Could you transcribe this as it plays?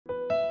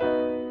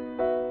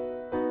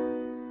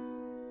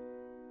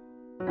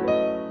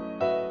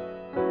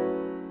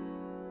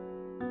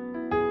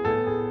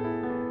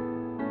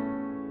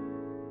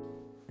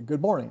Good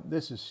morning.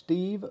 This is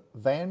Steve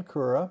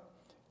Vancura.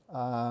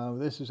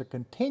 This is a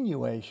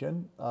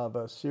continuation of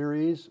a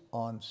series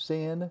on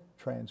sin,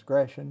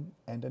 transgression,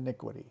 and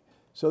iniquity.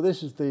 So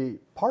this is the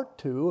part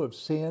 2 of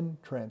sin,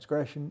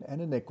 transgression,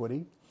 and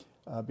iniquity.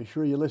 Be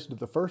sure you listen to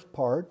the first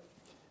part,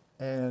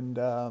 and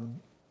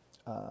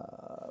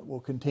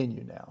we'll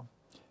continue now.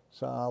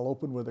 So I'll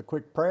open with a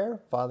quick prayer.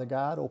 Father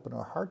God, open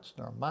our hearts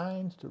and our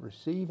minds to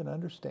receive and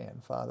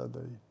understand, Father,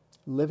 the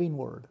living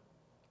Word.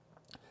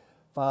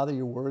 Father,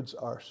 your words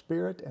are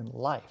spirit and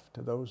life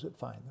to those that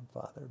find them,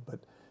 Father. But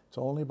it's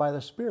only by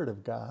the Spirit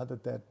of God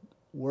that that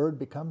word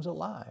becomes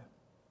alive.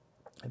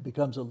 It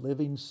becomes a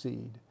living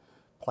seed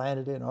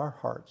planted in our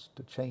hearts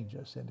to change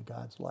us into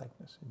God's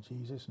likeness. In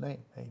Jesus' name,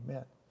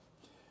 amen.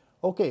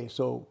 Okay,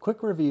 so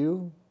quick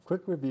review.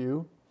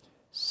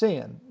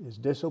 Sin is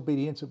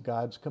disobedience of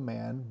God's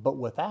command, but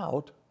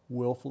without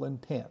willful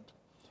intent.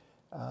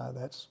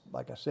 That's,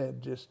 like I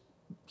said, just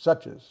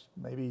such as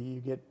maybe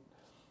you get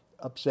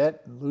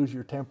upset and lose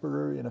your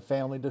temper in a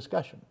family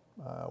discussion.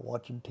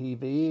 Watching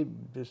TV,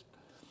 just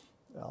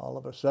all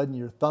of a sudden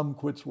your thumb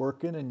quits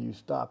working and you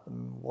stop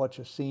and watch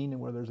a scene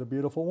where there's a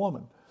beautiful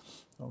woman.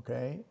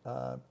 Okay,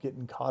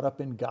 getting caught up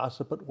in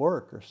gossip at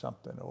work or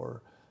something,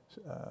 or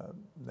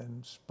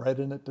then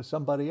spreading it to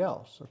somebody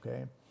else.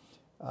 Okay,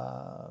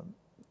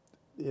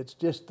 it's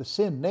just the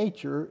sin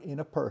nature in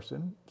a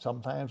person.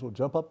 Sometimes will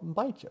jump up and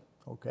bite you.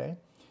 Okay.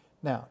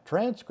 Now,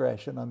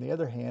 transgression, on the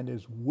other hand,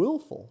 is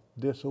willful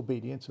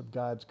disobedience of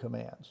God's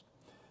commands.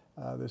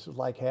 This is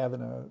like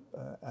having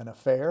an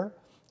affair.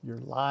 You're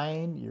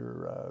lying,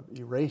 you're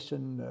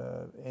erasing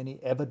any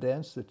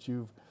evidence that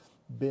you've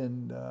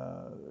been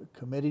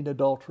committing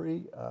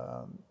adultery.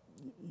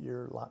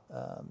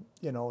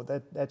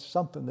 That's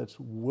something that's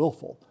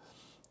willful.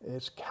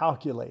 It's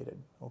calculated,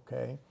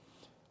 okay?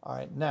 All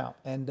right, now,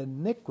 and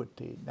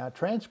iniquity. Now,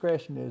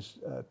 transgression is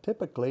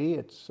typically,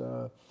 it's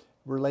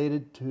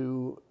related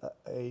to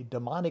a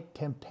demonic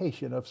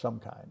temptation of some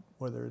kind,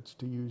 whether it's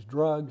to use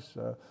drugs,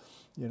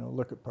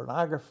 look at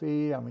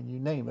pornography. I mean, you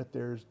name it.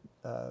 There's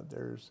a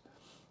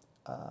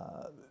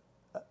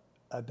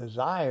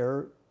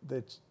desire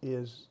that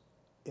is,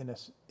 in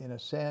a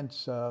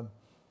sense,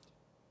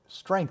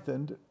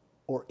 strengthened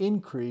or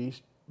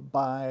increased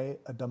by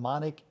a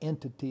demonic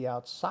entity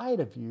outside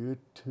of you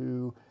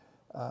to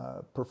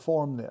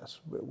perform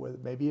this.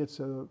 Maybe it's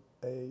a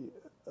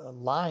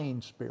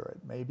lying spirit.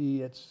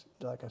 Maybe it's,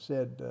 like I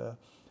said,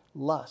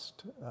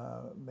 lust.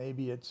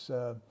 Maybe it's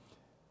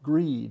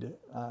greed.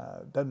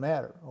 Doesn't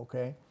matter,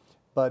 okay?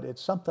 But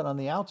it's something on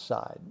the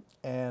outside,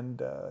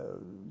 and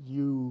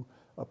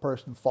a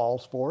person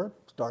falls for it,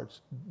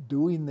 starts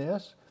doing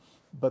this,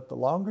 but the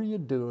longer you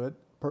do it,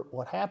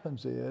 what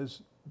happens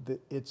is that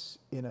it's,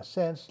 in a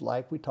sense,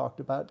 like we talked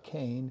about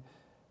Cain.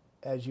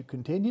 As you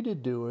continue to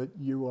do it,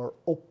 you are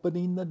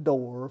opening the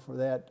door for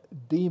that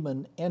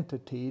demon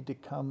entity to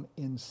come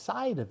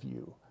inside of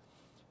you,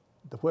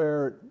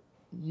 where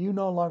you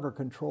no longer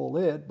control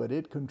it, but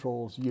it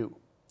controls you,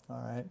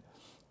 all right?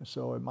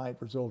 So it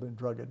might result in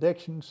drug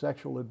addiction,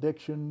 sexual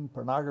addiction,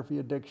 pornography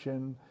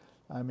addiction,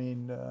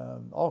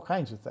 all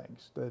kinds of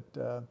things.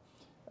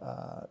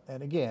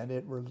 And again,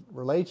 it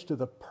relates to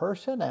the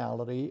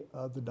personality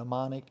of the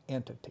demonic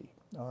entity,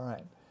 all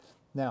right?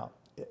 Now,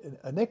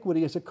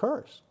 iniquity is a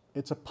curse.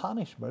 It's a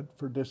punishment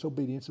for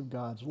disobedience of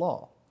God's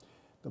law.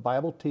 The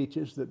Bible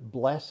teaches that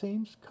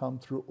blessings come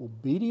through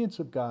obedience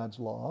of God's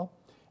law,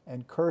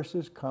 and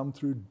curses come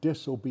through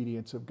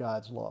disobedience of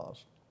God's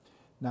laws.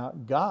 Now,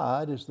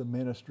 God is the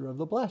minister of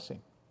the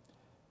blessing,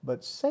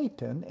 but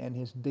Satan and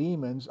his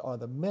demons are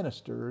the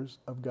ministers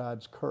of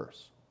God's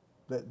curse.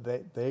 But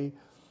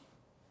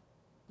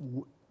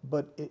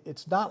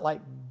it's not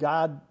like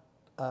God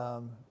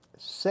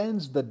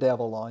sends the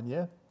devil on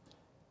you.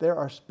 There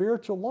are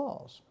spiritual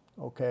laws.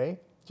 Okay,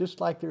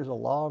 just like there's a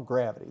law of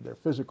gravity, they're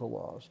physical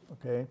laws.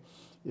 Okay,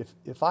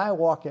 if I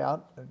walk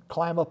out and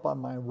climb up on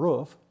my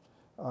roof,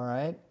 all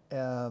right,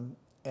 and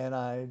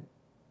I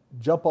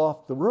jump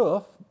off the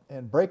roof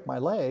and break my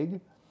leg,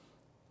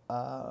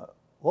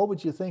 what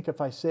would you think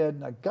if I said,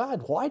 "Now,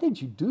 God, why did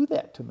you do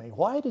that to me?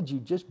 Why did you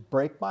just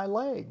break my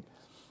leg?"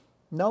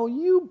 No,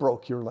 you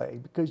broke your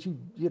leg because you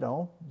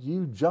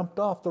jumped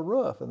off the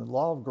roof, and the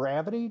law of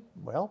gravity,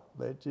 well,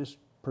 it just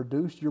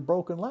produced your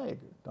broken leg.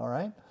 All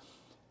right.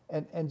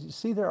 And you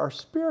see, there are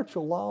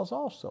spiritual laws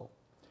also.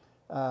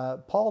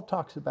 Paul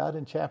talks about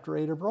in chapter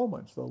 8 of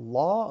Romans, the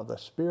law of the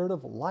Spirit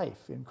of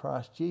life in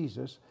Christ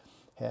Jesus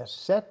has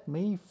set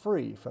me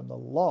free from the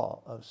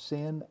law of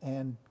sin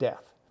and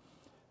death.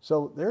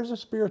 So there's a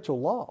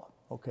spiritual law,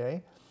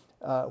 okay?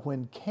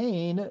 When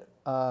Cain,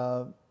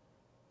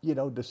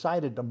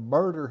 decided to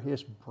murder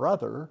his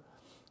brother,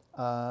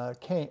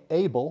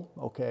 Abel,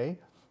 okay,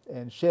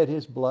 and shed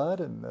his blood,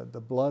 and the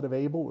blood of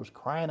Abel was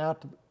crying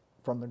out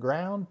from the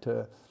ground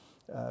to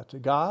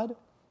God.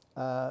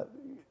 God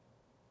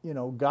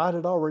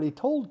had already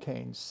told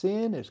Cain,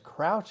 sin is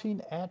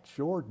crouching at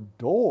your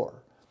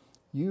door.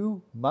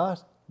 You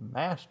must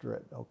master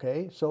it,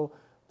 okay? So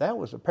that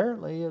was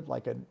apparently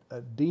like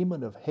a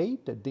demon of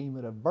hate, a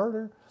demon of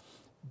murder.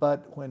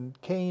 But when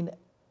Cain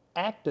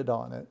acted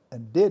on it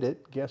and did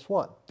it, guess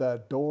what?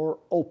 The door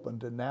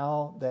opened, and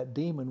now that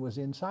demon was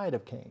inside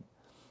of Cain.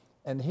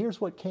 And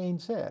here's what Cain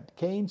said.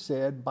 Cain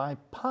said, "My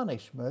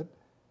punishment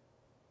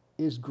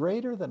is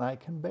greater than I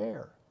can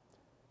bear."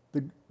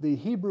 The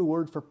Hebrew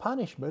word for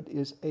punishment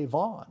is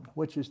avon,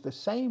 which is the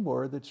same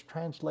word that's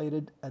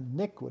translated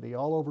iniquity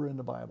all over in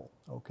the Bible.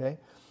 Okay,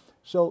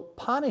 so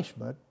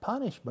punishment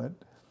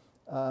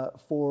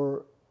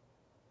for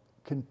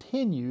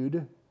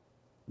continued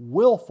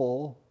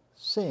willful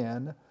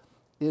sin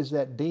is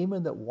that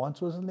demon that once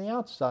was on the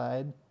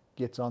outside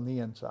gets on the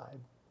inside.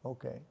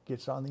 Okay,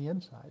 gets on the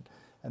inside,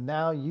 and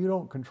now you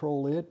don't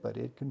control it, but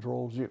it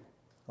controls you.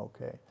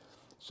 Okay,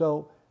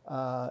 so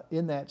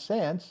in that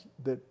sense,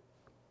 that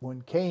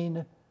when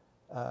Cain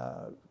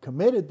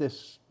committed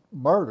this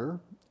murder,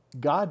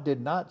 God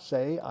did not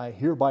say, "I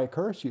hereby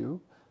curse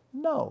you."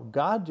 No,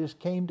 God just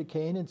came to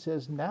Cain and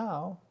says,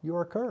 "Now you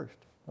are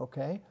cursed."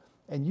 Okay,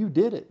 and you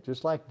did it,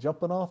 just like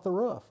jumping off the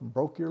roof and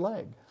broke your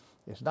leg.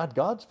 It's not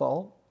God's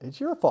fault,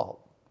 it's your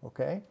fault.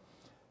 Okay,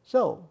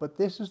 so, but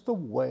this is the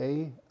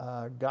way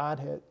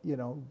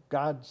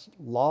God's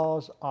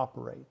laws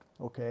operate.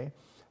 Okay,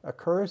 a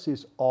curse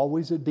is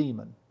always a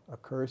demon. A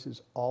curse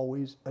is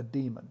always a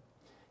demon.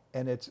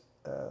 And it's,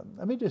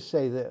 let me just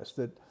say this,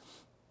 that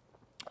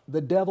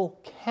the devil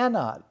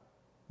cannot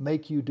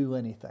make you do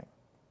anything.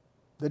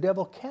 The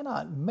devil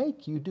cannot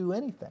make you do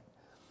anything.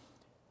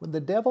 When the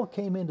devil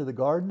came into the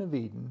Garden of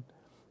Eden,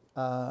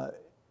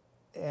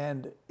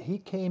 and he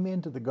came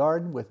into the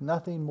garden with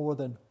nothing more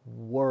than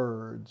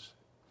words,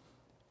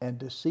 and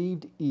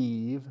deceived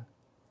Eve,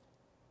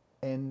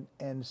 and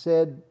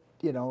said,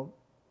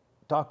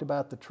 talked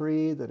about the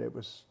tree, that it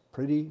was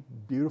pretty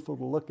beautiful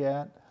to look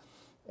at,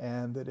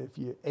 and that if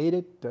you ate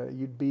it,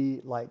 you'd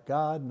be like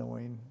God,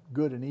 knowing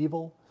good and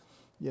evil,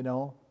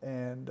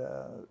 and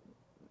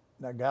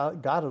now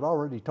God had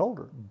already told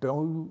her,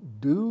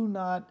 do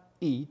not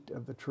eat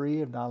of the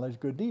tree of knowledge,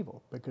 good and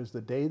evil, because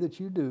the day that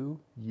you do,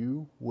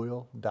 you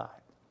will die.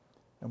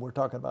 And we're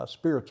talking about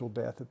spiritual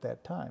death at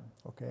that time,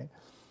 okay?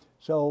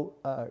 So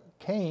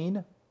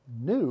Cain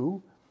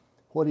knew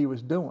what he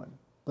was doing,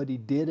 but he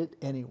did it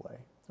anyway,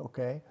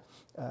 okay?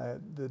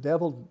 The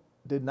devil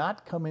did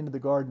not come into the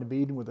Garden of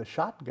Eden with a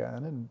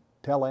shotgun and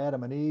tell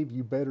Adam and Eve,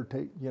 "You better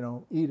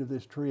eat of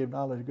this tree of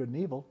knowledge of good and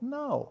evil."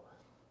 No,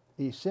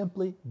 he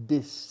simply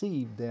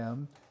deceived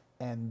them,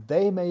 and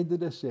they made the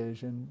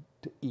decision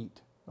to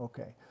eat.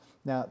 Okay,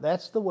 now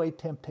that's the way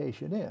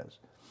temptation is.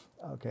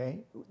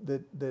 Okay,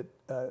 that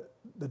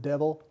the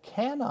devil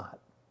cannot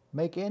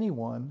make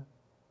anyone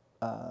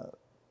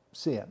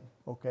sin.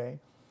 Okay,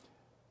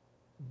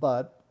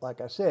 but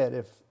like I said,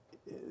 if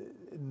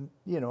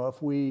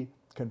we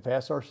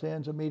confess our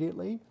sins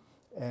immediately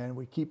and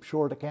we keep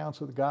short accounts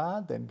with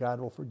God, then God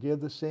will forgive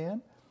the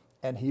sin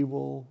and he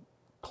will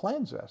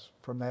cleanse us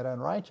from that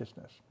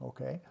unrighteousness,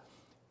 okay?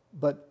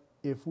 But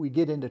if we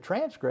get into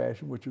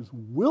transgression, which is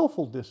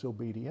willful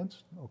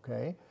disobedience,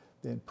 okay,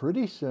 then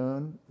pretty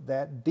soon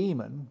that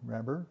demon,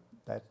 remember,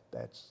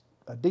 that's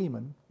a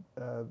demon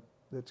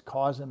that's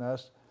causing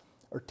us,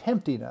 or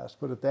tempting us,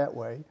 put it that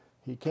way.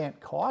 He can't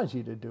cause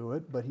you to do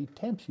it, but he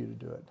tempts you to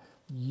do it.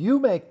 You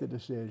make the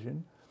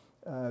decision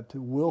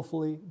to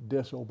willfully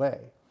disobey.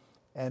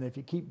 And if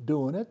you keep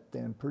doing it,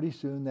 then pretty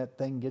soon that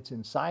thing gets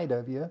inside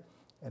of you,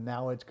 and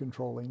now it's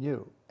controlling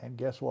you. And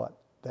guess what?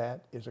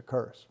 That is a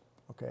curse,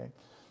 okay?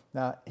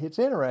 Now, it's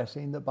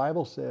interesting, the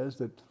Bible says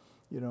that,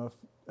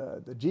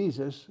 that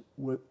Jesus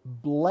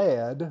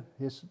bled,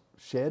 his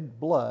shed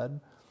blood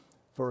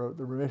for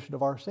the remission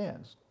of our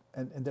sins.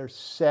 And there's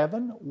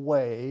 7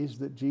 ways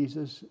that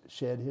Jesus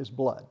shed his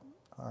blood,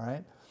 all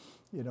right?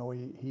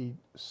 He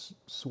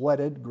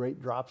sweated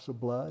great drops of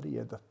blood. He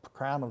had the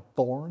crown of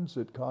thorns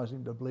that caused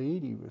him to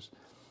bleed. He was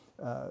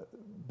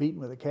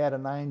beaten with a cat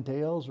of 9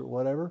 tails or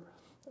whatever,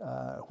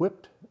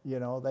 whipped,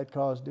 that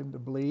caused him to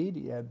bleed.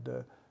 He had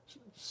the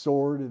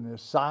sword in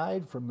his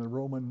side from the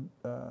Roman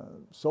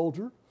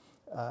soldier,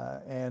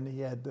 and he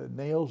had the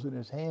nails in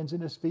his hands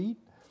and his feet.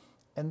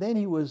 And then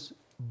he was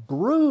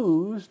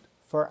bruised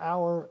for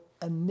our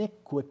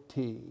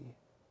iniquity.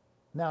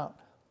 Now,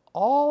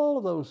 all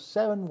of those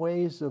 7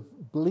 ways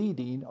of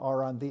bleeding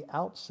are on the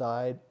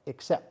outside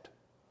except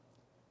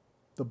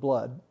the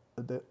blood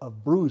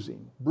of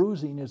bruising.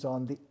 Bruising is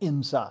on the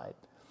inside.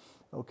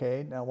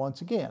 Okay, now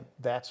once again,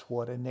 that's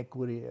what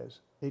iniquity is.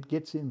 It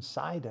gets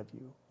inside of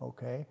you,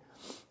 okay?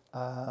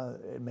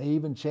 It may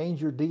even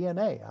change your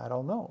DNA, I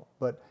don't know.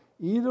 But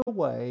either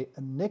way,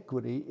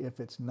 iniquity, if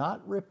it's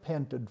not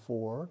repented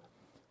for,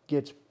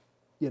 gets,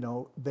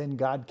 then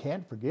God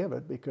can't forgive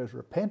it, because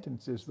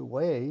repentance is the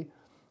way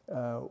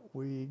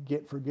we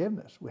get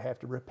forgiveness. We have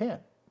to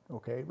repent,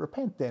 okay?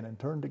 Repent then and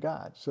turn to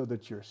God so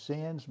that your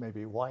sins may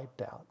be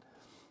wiped out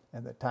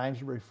and that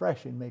times of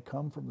refreshing may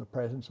come from the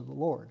presence of the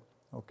Lord,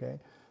 okay?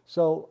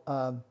 So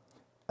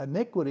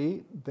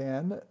iniquity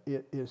then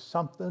is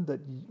something that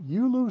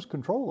you lose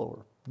control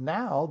over.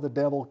 Now the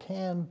devil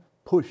can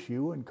push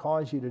you and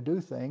cause you to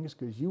do things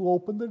because you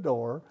open the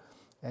door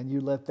and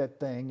you let that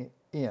thing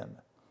in.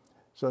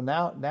 So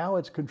now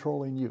it's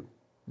controlling you.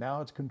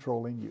 Now it's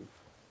controlling you.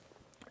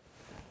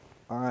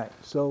 All right.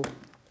 So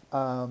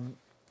the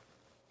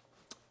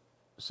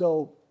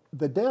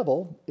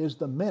devil is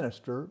the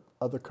minister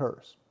of the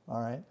curse.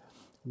 All right.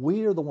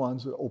 We are the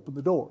ones that open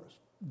the doors.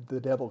 The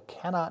devil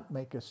cannot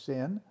make us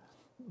sin,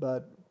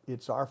 but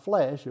it's our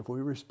flesh. If we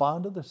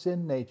respond to the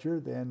sin nature,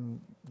 then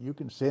you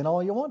can sin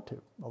all you want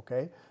to,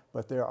 okay?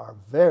 But there are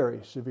very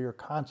severe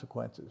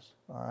consequences,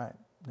 all right?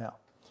 Now,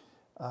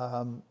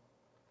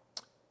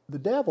 the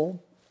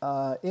devil,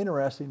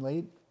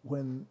 interestingly,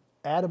 when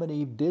Adam and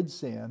Eve did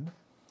sin,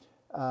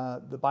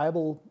 the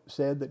Bible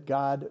said that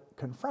God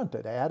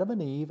confronted Adam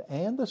and Eve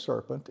and the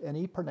serpent, and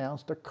he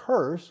pronounced a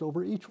curse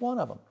over each one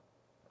of them.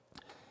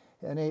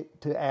 And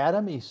to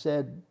Adam, he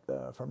said,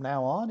 from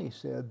now on, he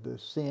said,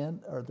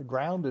 the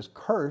ground is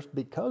cursed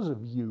because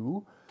of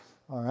you,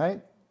 all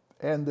right?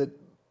 And that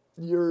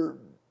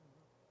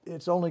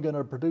it's only going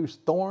to produce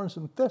thorns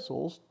and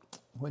thistles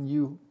when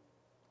you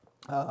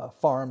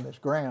farm this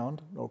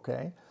ground,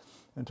 okay?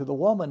 And to the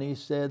woman, he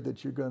said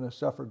that you're going to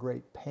suffer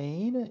great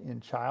pain in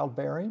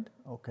childbearing,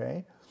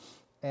 okay?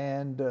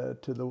 And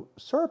to the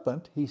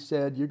serpent, he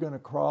said, you're going to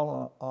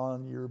crawl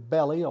on your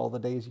belly all the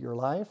days of your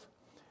life.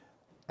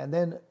 And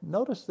then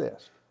notice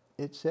this.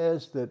 It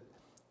says that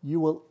you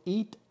will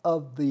eat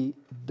of the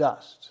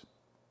dust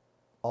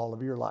all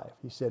of your life,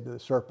 he said to the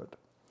serpent.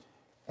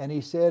 And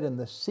he said, and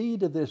the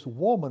seed of this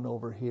woman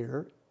over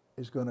here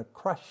is going to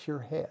crush your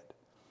head.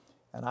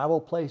 And I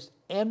will place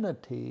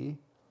enmity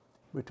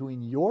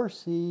between your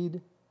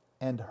seed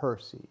and her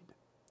seed.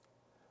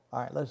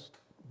 All right,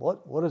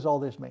 what does all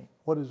this mean?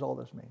 What does all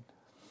this mean?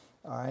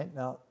 All right,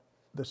 now,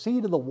 the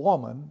seed of the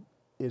woman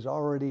is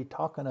already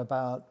talking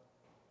about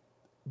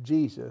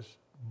Jesus,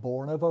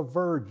 born of a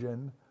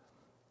virgin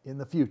in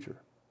the future.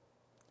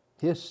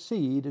 His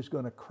seed is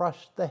going to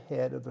crush the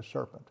head of the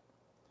serpent.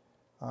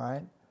 All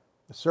right?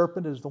 The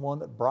serpent is the one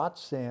that brought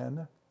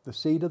sin. The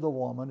seed of the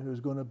woman, who's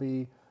going to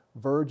be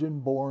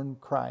virgin-born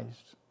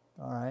Christ,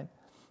 all right,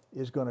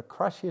 is going to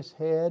crush his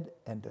head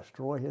and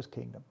destroy his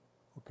kingdom.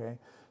 Okay?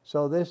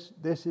 So this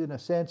in a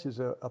sense, is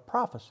a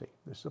prophecy.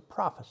 This is a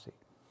prophecy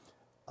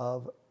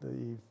of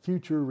the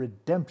future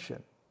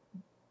redemption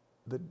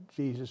that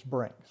Jesus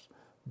brings.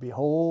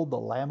 Behold, the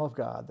Lamb of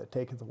God that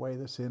taketh away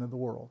the sin of the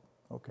world.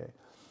 Okay.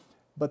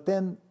 But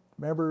then,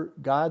 remember,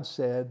 God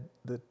said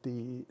that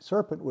the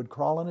serpent would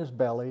crawl on his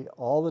belly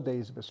all the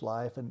days of his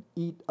life and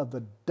eat of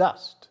the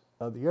dust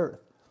of the earth.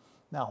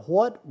 Now,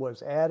 what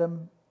was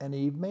Adam and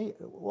Eve made?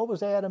 What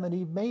was Adam and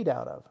Eve made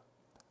out of?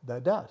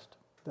 The dust.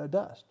 The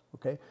dust.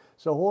 Okay.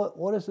 So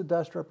what does the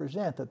dust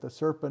represent that the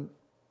serpent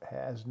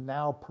has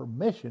now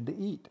permission to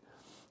eat?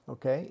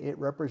 Okay. It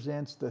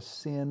represents the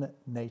sin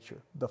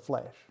nature, the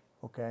flesh.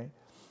 Okay.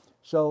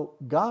 So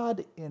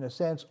God, in a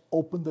sense,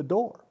 opened the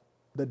door.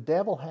 The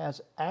devil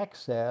has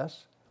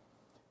access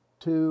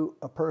to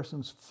a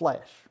person's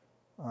flesh,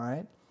 all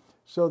right?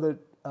 So that,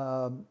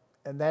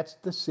 and that's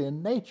the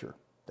sin nature.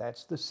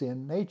 That's the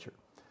sin nature.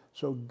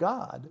 So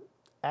God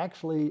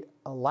actually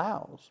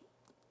allows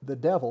the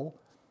devil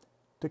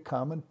to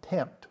come and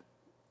tempt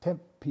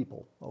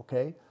people,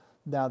 okay?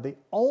 Now, the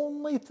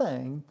only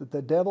thing that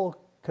the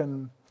devil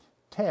can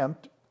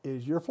tempt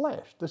is your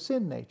flesh, the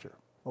sin nature,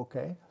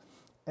 okay?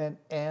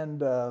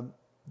 And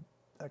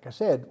like I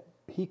said,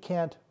 he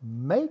can't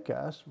make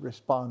us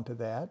respond to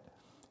that,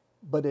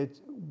 but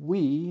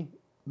we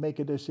make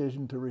a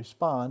decision to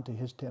respond to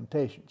his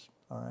temptations,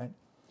 all right?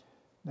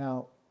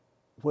 Now,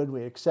 when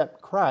we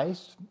accept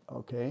Christ,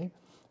 okay,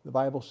 the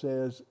Bible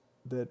says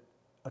that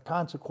a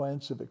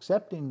consequence of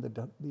accepting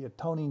the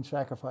atoning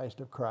sacrifice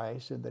of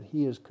Christ and that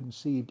he is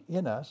conceived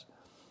in us,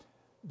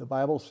 the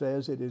Bible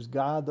says it is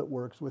God that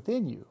works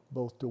within you,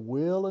 both to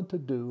will and to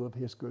do of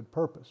his good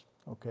purpose,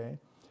 okay?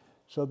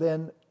 So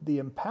then the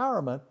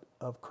empowerment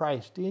of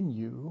Christ in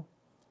you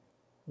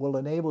will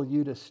enable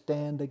you to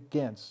stand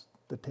against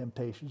the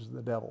temptations of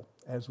the devil.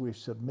 As we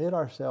submit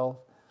ourselves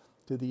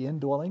to the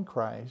indwelling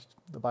Christ,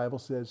 the Bible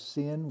says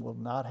sin will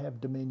not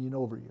have dominion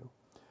over you,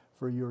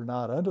 for you are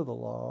not under the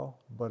law,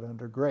 but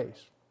under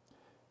grace.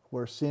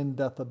 Where sin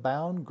doth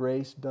abound,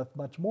 grace doth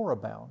much more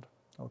abound.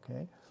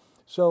 Okay?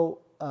 So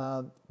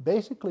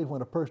basically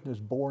when a person is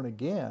born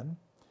again,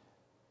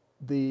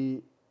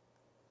 the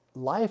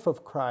life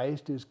of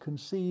Christ is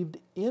conceived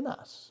in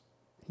us.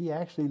 He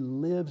actually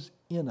lives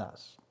in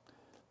us.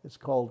 It's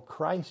called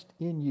Christ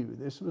in you.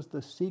 This was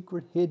the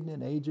secret hidden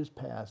in ages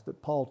past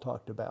that Paul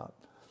talked about,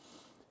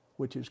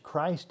 which is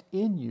Christ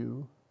in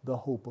you, the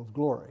hope of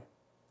glory.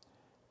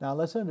 Now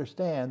let's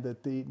understand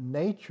that the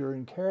nature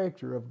and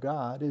character of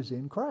God is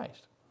in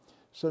Christ.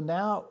 So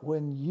now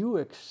when you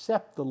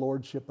accept the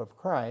lordship of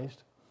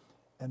Christ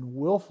and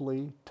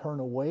willfully turn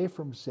away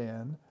from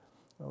sin,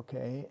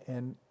 okay,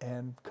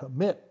 and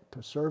commit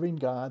to serving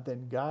God,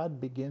 then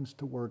God begins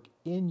to work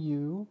in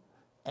you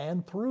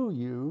and through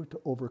you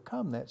to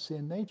overcome that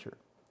sin nature.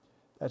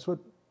 That's what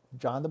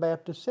John the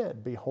Baptist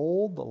said,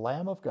 behold the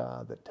Lamb of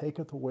God that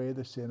taketh away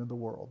the sin of the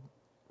world.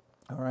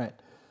 All right,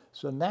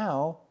 so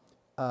now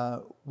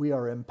we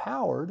are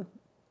empowered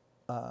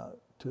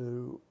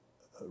to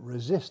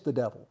resist the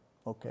devil,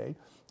 okay?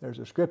 There's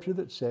a scripture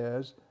that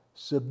says,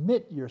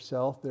 submit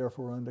yourself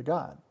therefore unto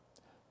God.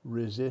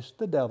 Resist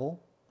the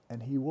devil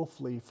and he will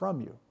flee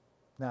from you.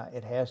 Now,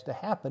 it has to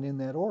happen in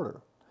that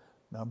order.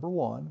 Number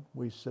one,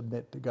 we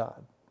submit to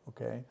God,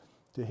 okay?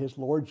 To his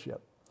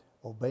lordship,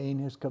 obeying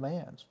his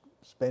commands,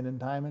 spending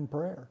time in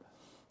prayer.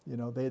 You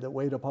know, they that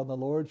wait upon the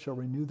Lord shall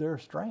renew their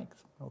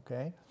strength,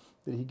 okay?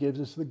 That he gives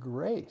us the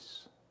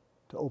grace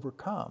to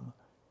overcome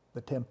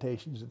the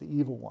temptations of the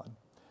evil one.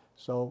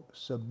 So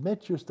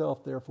submit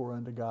yourself therefore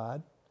unto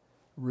God.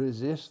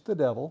 Resist the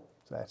devil.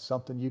 That's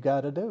something you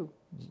got to do.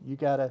 You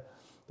got to,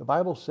 the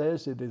Bible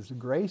says it is the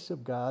grace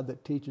of God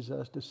that teaches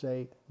us to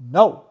say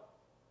no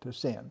to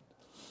sin.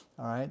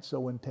 All right, so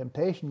when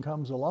temptation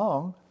comes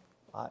along,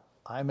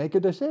 I make a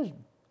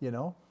decision, you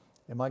know.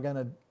 Am I going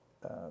to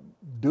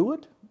do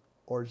it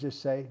or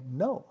just say,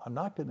 no, I'm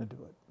not going to do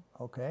it,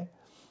 okay?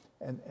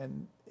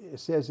 And it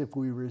says if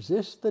we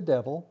resist the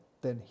devil,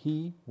 then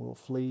he will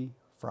flee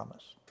from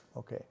us,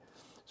 okay?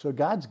 So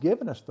God's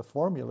given us the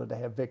formula to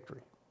have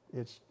victory.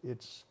 It's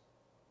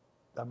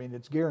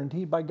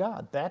guaranteed by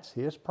God. That's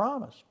his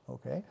promise,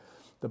 okay?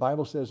 The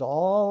Bible says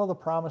all of the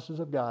promises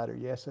of God are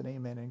yes and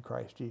amen in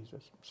Christ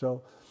Jesus.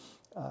 So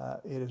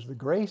it is the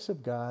grace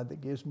of God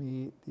that gives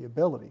me the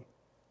ability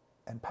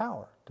and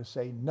power to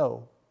say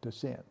no to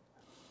sin.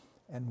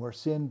 And where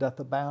sin doth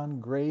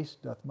abound, grace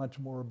doth much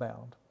more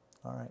abound.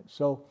 All right,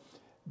 so,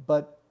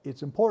 but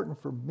it's important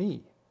for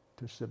me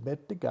to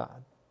submit to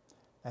God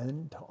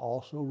and to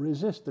also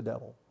resist the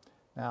devil.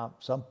 Now,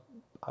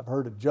 I've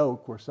heard a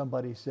joke where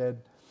somebody said,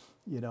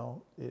 you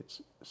know,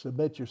 it's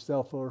submit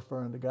yourself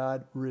therefore unto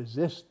God,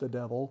 resist the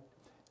devil,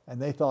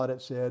 and they thought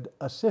it said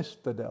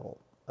assist the devil,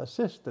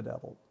 assist the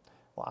devil.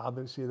 Well,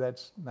 obviously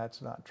that's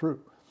not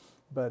true,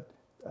 but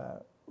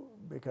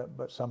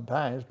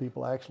sometimes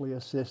people actually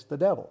assist the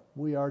devil.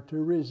 We are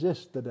to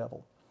resist the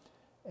devil,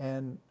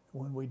 and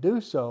when we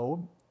do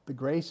so, the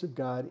grace of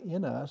God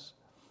in us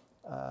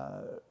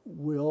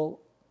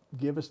will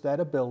give us that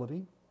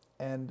ability,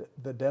 and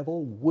the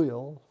devil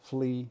will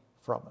flee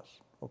from us.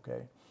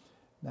 Okay.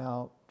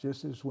 Now,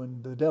 just as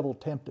when the devil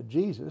tempted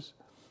Jesus,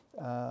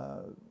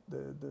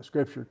 the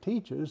scripture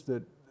teaches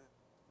that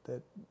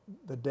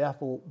the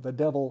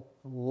devil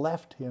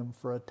left him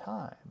for a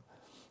time,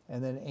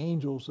 and then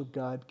angels of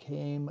God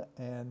came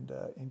and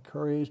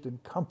encouraged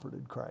and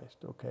comforted Christ,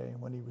 okay,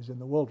 when he was in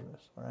the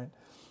wilderness, all right?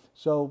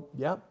 So,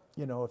 yeah,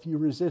 you know, if you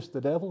resist the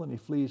devil and he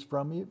flees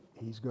from you,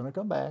 he's going to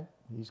come back.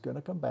 He's going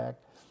to come back.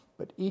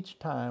 But each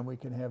time we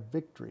can have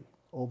victory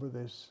over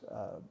this,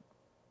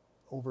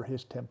 over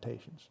his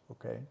temptations,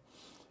 okay?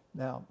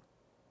 Now,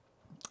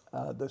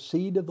 the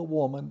seed of the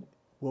woman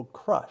will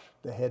crush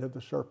the head of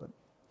the serpent,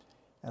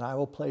 and I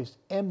will place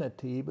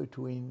enmity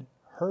between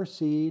her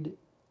seed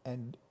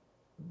and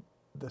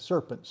the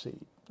serpent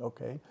seed,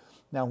 okay?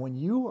 Now, when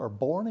you are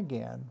born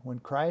again, when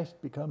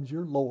Christ becomes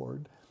your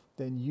Lord,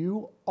 then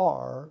you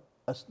are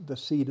the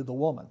seed of the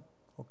woman,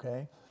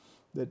 okay?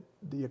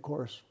 Of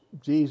course,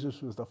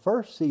 Jesus was the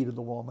first seed of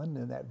the woman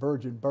in that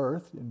virgin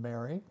birth in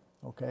Mary,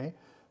 okay?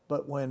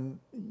 But when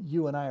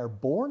you and I are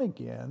born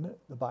again,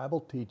 the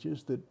Bible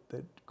teaches that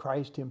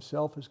Christ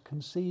himself is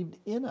conceived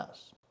in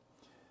us.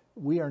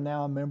 We are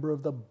now a member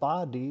of the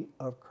body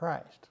of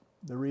Christ.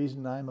 The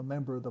reason I'm a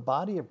member of the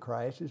body of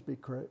Christ is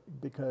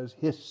because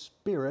his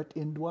Spirit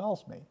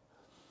indwells me.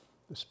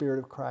 The Spirit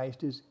of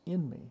Christ is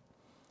in me.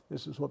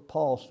 This is what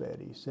Paul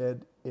said. He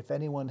said, if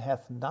anyone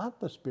hath not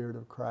the Spirit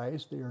of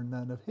Christ, they are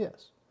none of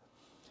his.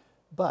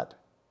 But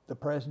the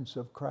presence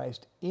of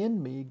Christ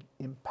in me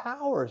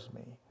empowers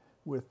me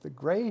with the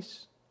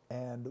grace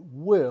and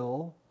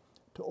will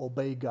to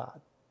obey God,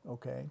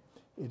 okay?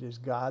 It is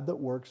God that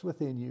works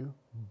within you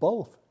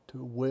both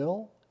to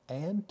will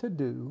and to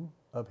do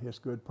of his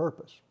good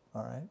purpose,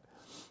 all right?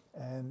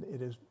 And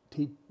it is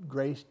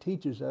grace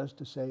teaches us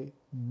to say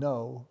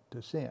no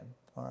to sin,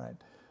 all right?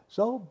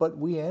 So, but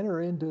we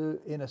enter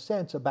into, in a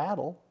sense, a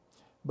battle,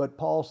 but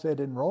Paul said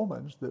in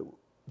Romans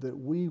that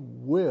we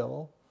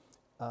will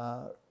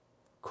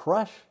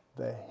crush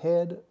the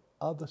head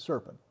of the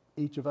serpent,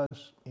 each of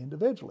us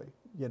individually,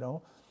 you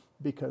know,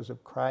 because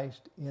of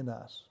Christ in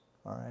us,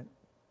 all right?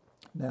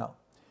 Now,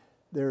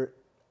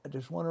 I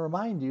just want to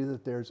remind you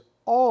that there's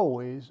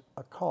always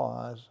a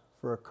cause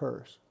for a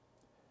curse.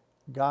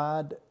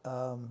 God,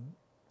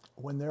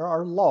 when there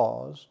are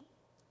laws,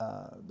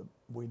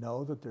 we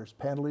know that there's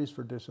penalties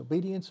for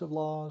disobedience of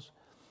laws,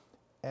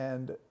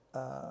 and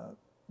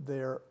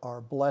there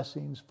are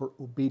blessings for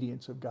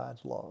obedience of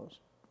God's laws,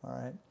 all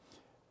right?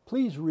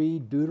 Please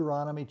read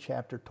Deuteronomy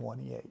chapter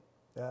 28.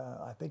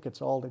 I think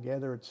it's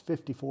altogether, it's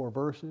 54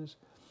 verses,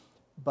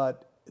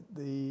 but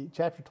the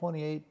chapter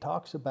 28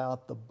 talks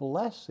about the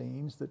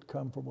blessings that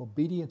come from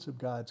obedience of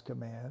God's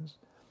commands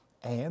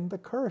and the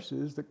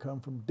curses that come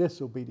from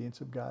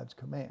disobedience of God's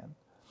command.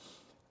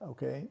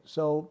 Okay,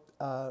 so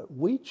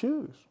we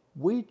choose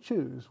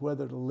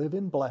whether to live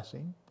in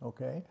blessing,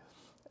 okay,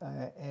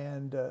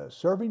 and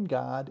serving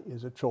God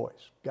is a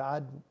choice.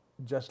 God,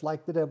 just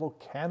like the devil,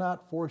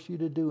 cannot force you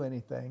to do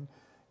anything.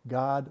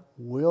 God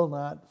will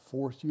not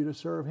force you to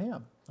serve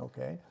him,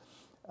 okay?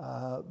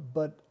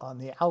 But on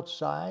the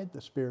outside,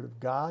 the Spirit of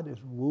God is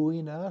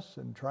wooing us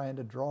and trying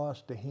to draw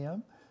us to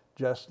him,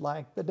 just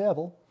like the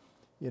devil,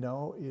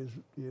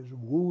 is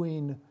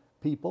wooing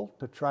people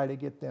to try to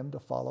get them to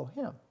follow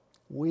him.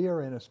 We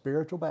are in a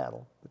spiritual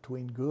battle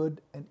between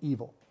good and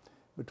evil,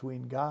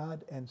 between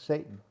God and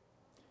Satan.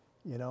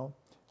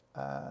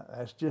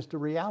 That's just a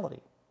reality.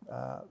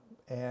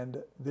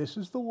 And this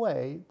is the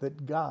way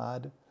that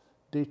God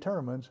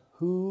determines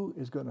who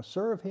is going to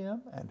serve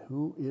him and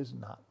who is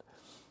not.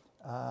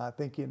 I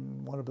think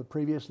in one of the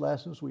previous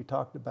lessons we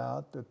talked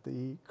about that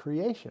the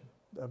creation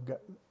of God,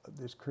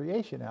 this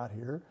creation out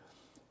here,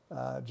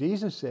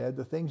 Jesus said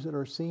the things that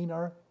are seen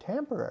are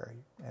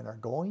temporary and are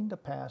going to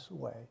pass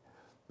away,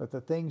 but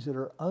the things that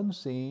are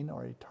unseen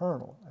are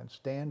eternal and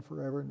stand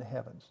forever in the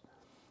heavens.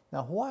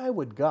 Now, why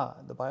would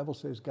God, the Bible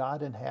says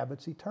God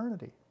inhabits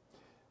eternity,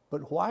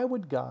 but why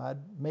would God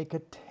make a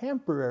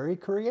temporary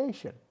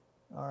creation,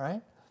 all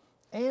right?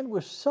 And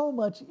with so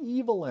much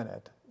evil in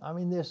it. I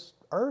mean, this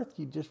earth,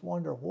 you just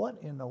wonder what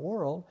in the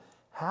world,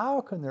 how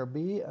can there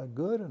be a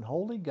good and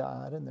holy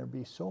God and there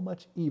be so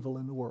much evil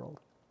in the world?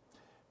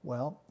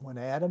 Well, when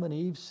Adam and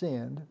Eve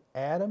sinned,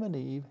 Adam and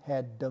Eve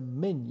had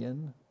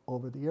dominion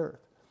over the earth.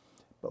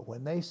 But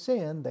when they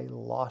sinned, they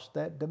lost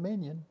that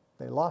dominion.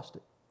 They lost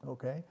it,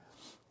 okay?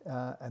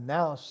 And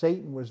now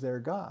Satan was their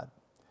God,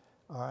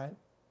 all right?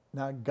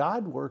 Now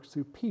God works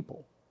through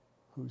people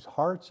whose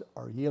hearts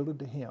are yielded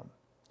to him,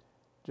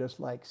 just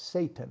like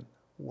Satan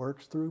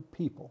works through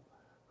people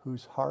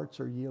whose hearts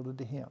are yielded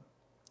to him.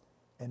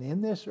 And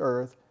in this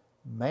earth,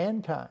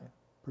 mankind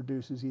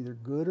produces either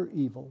good or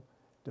evil,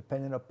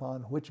 depending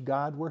upon which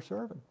God we're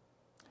serving.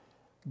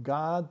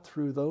 God,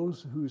 through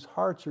those whose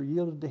hearts are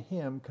yielded to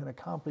him, can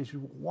accomplish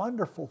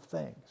wonderful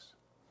things.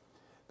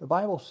 The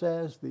Bible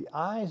says, the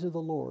eyes of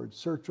the Lord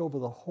search over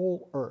the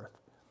whole earth,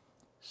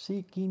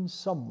 seeking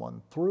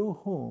someone through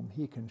whom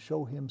he can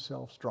show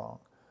himself strong,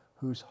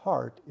 whose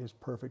heart is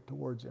perfect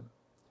towards him.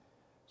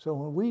 So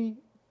when we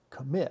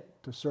commit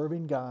to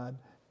serving God,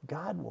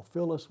 God will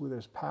fill us with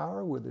his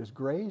power, with his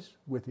grace,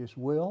 with his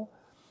will,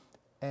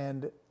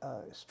 and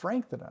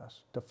strengthen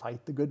us to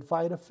fight the good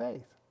fight of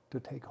faith, to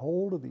take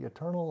hold of the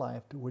eternal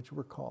life to which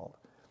we're called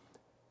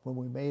when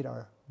we made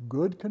our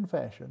good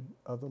confession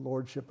of the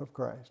Lordship of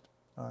Christ.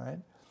 All right?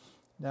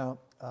 Now,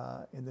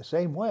 in the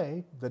same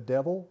way, the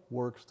devil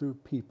works through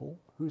people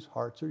whose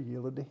hearts are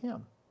yielded to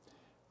him.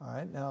 All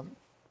right? Now,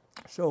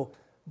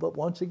 but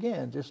once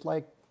again, just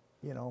like,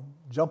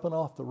 jumping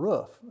off the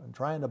roof and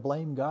trying to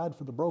blame God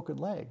for the broken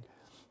leg,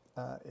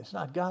 it's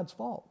not God's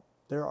fault.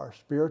 There are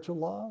spiritual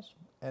laws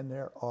and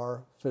there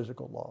are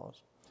physical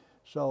laws.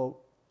 So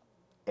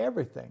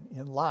everything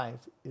in life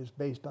is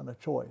based on a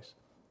choice.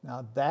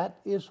 Now, that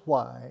is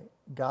why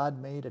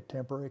God made a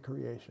temporary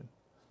creation.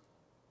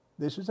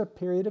 This is a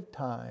period of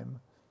time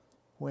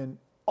when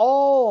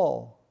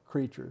all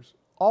creatures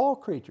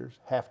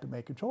have to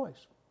make a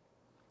choice.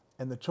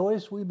 And the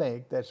choice we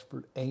make, that's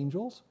for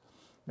angels.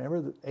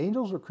 Remember, the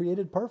angels were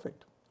created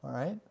perfect, all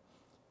right?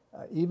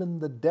 Even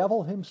the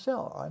devil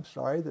himself,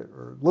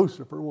 or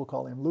Lucifer, we'll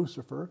call him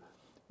Lucifer,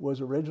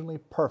 was originally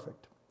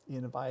perfect.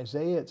 In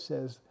Isaiah it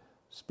says,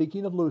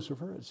 speaking of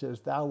Lucifer, it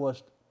says, thou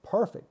wast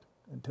perfect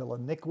until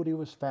iniquity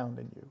was found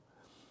in you.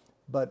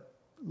 But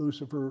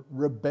Lucifer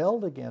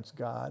rebelled against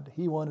God.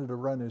 He wanted to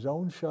run his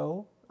own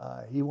show.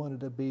 He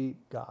wanted to be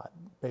God,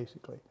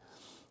 basically.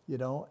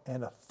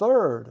 And a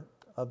third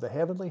of the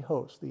heavenly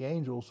host, the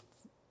angels,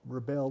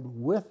 rebelled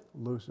with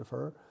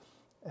Lucifer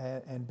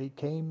and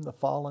became the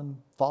fallen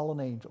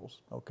angels,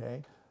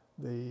 okay?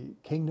 The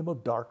kingdom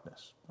of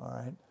darkness, all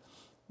right?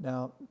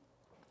 Now,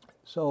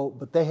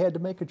 but they had to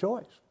make a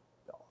choice.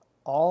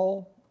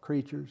 All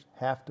creatures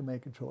have to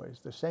make a choice.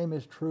 The same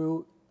is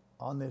true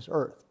on this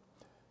earth.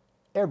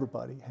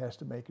 Everybody has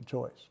to make a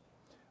choice.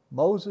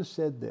 Moses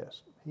said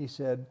this. He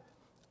said,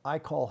 I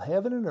call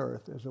heaven and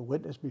earth as a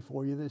witness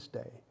before you this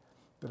day,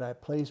 that I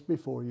place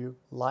before you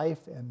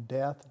life and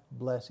death,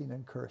 blessing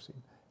and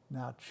cursing.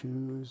 Now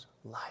choose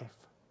life.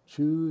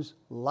 Choose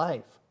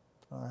life.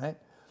 All right?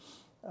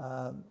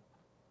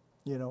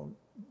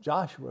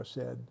 Joshua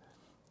said,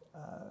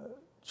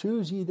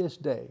 choose ye this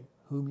day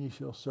whom ye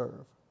shall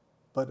serve.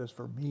 But as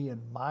for me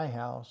and my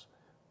house,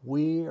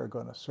 we are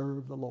going to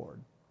serve the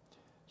Lord.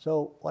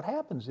 So what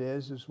happens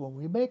is when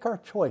we make our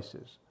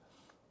choices,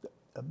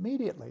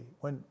 immediately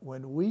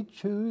when we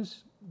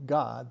choose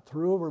God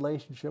through a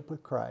relationship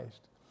with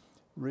Christ,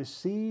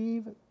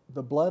 receive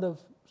the blood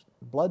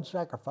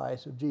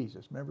sacrifice of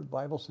Jesus. Remember, the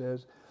Bible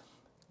says,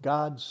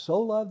 God so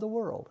loved the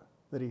world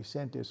that he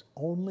sent his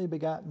only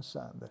begotten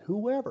Son, that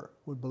whoever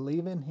would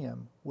believe in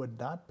him would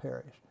not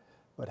perish,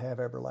 but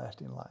have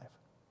everlasting life.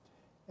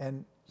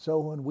 And so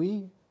when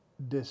we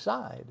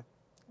decide,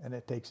 and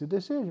it takes a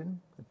decision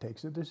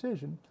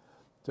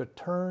to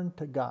turn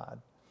to God.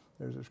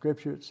 There's a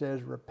scripture that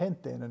says,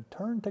 repent then and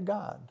turn to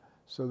God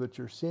so that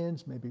your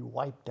sins may be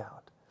wiped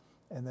out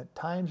and that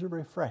times of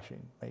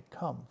refreshing may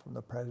come from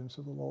the presence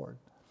of the Lord.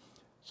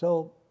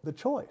 So the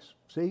choice.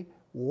 See,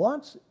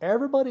 once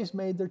everybody's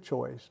made their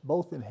choice,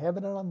 both in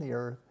heaven and on the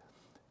earth,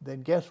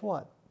 then guess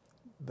what?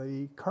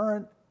 The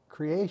current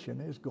creation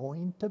is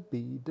going to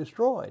be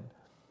destroyed,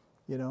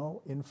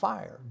 in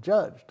fire,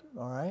 judged,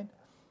 all right?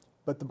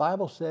 But the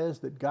Bible says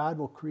that God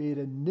will create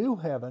a new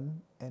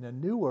heaven and a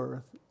new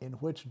earth in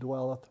which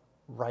dwelleth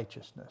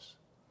righteousness.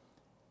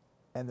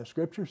 And the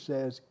scripture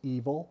says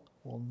evil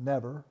will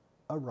never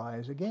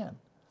arise again.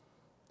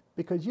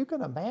 Because you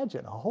can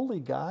imagine a holy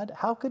God,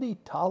 how could he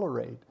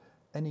tolerate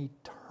an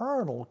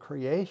eternal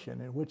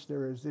creation in which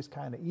there is this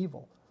kind of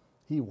evil?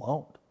 He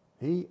won't.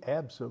 He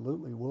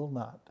absolutely will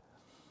not.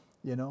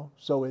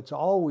 So it's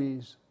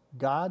always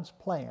God's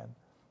plan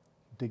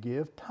to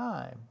give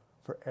time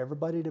for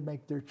everybody to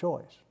make their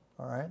choice,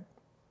 all right,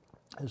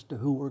 as to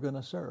who we're going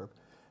to serve.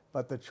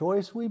 But the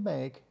choice we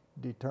make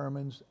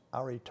determines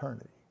our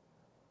eternity.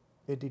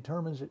 It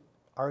determines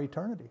our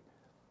eternity.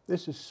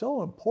 This is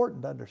so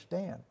important to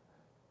understand.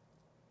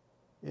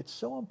 It's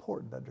so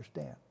important to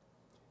understand.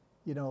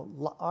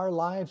 Our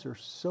lives are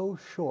so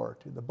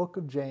short. The book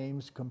of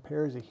James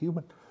compares a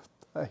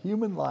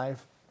human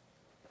life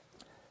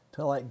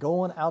to like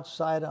going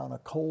outside on a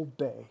cold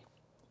day,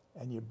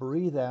 and you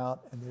breathe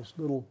out and this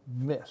little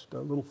mist, a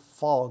little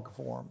fog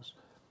forms,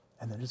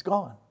 and then it's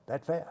gone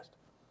that fast.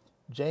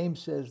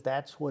 James says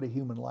that's what a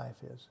human life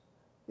is.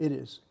 It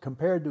is,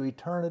 compared to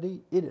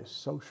eternity, it is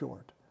so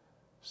short,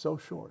 so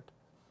short.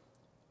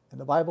 And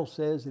the Bible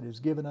says it is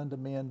given unto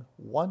men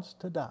once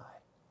to die,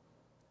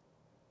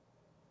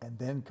 and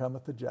then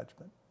cometh the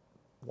judgment.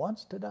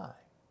 Once to die,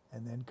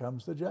 and then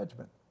comes the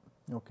judgment.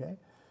 Okay?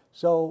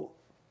 So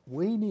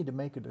we need to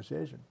make a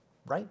decision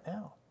right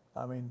now.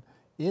 I mean,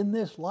 in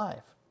this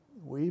life,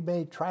 we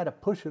may try to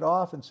push it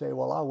off and say,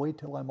 well, I'll wait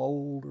till I'm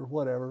old or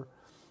whatever,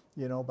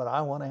 but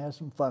I want to have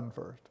some fun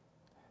first.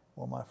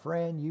 Well, my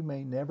friend, you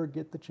may never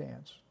get the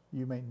chance.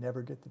 You may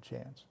never get the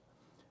chance.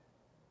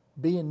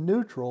 Being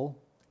neutral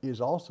is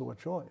also a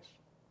choice.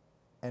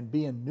 And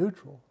being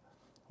neutral,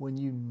 when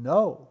you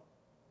know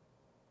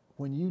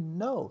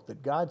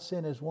that God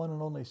sent his one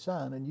and only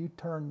Son and you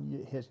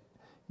turn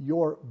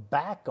your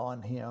back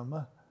on him,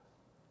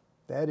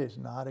 that is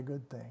not a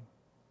good thing.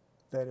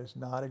 That is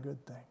not a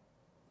good thing.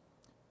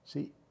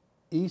 See,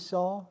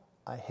 Esau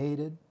I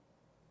hated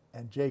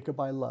and Jacob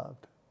I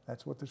loved.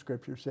 That's what the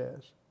scripture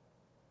says.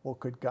 Well,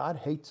 could God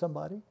hate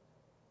somebody?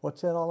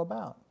 What's that all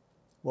about?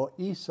 Well,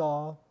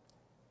 Esau,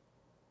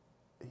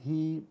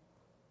 he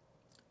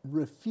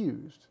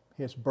refused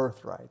his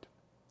birthright.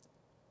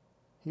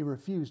 He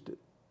refused it.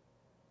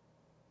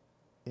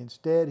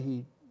 Instead,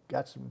 he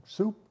got some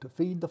soup to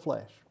feed the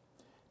flesh.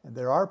 And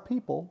there are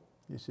people,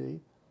 you see,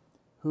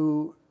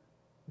 who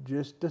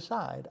just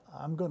decide,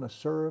 I'm going to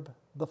serve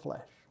the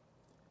flesh.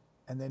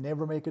 And they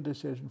never make a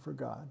decision for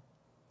God.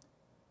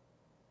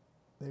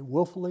 They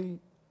willfully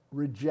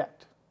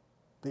reject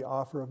the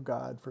offer of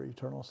God for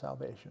eternal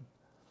salvation.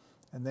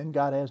 And then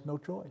God has no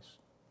choice.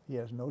 He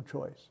has no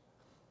choice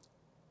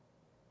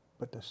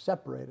but to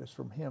separate us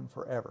from him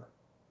forever.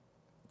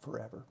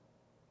 Forever.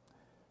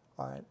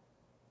 All right.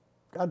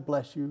 God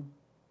bless you.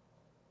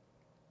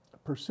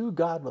 Pursue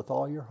God with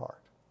all your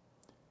heart.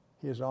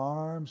 His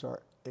arms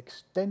are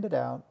extended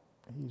out.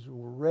 He's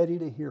ready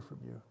to hear from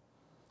you.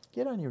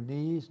 Get on your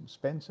knees and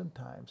spend some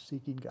time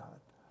seeking God.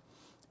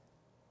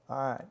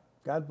 All right.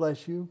 God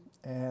bless you.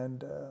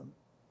 And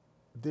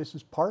this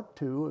is part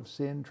 2 of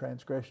Sin,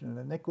 Transgression, and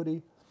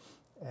Iniquity.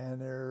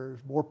 And there's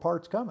more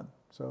parts coming.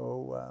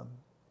 So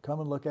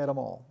come and look at them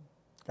all.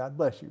 God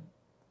bless you.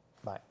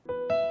 Bye.